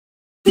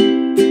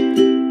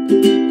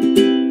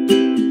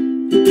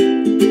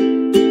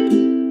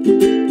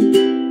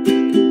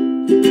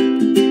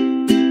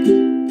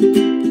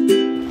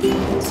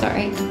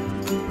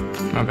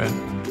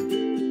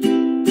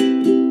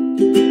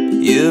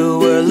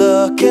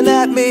looking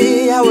at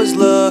me, I was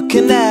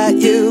looking at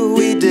you.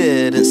 We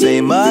didn't say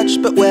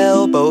much, but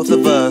well, both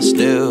of us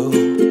knew.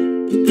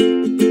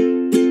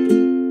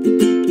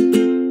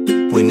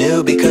 We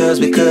knew because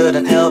we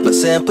couldn't help but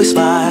simply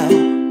smile.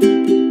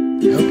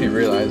 I hope you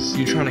realize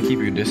you trying to keep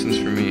your distance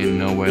from me in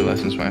no way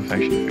lessens my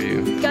affection for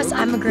you. Guess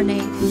I'm a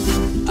grenade.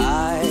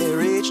 I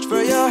reached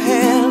for your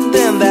hand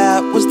and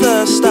that was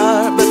the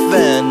start. But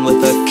then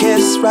with a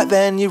kiss, right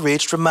then you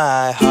reached for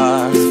my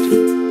heart.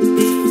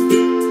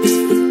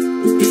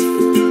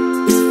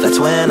 That's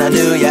when I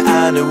knew, yeah,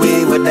 I knew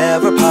we would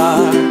never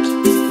part.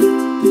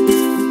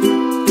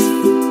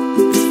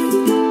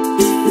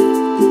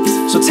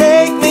 So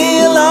take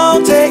me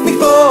along, take me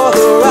for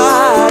the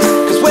ride.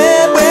 Cause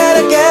when we're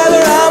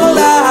together I'm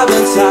alive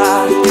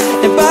inside.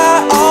 And by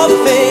all the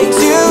things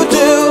you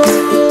do,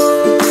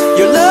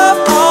 your love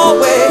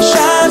always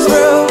shines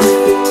through.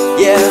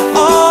 Yeah,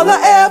 all I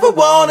ever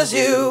want is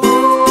you.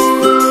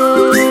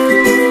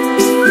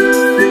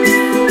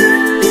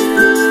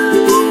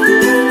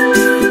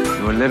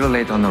 You were a little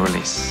late on the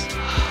release.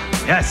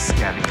 Yes,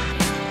 Gabby.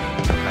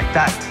 Like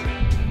that.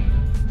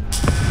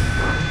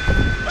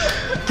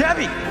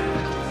 Gabby!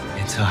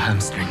 It's a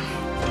hamstring.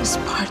 This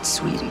part,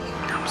 sweetie.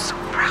 I'm so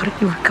proud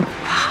of you. Like a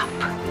pop.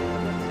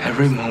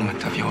 Every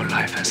moment of your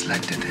life has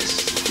led to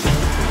this.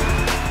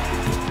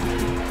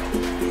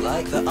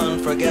 Like the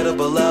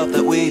unforgettable love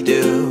that we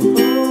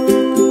do.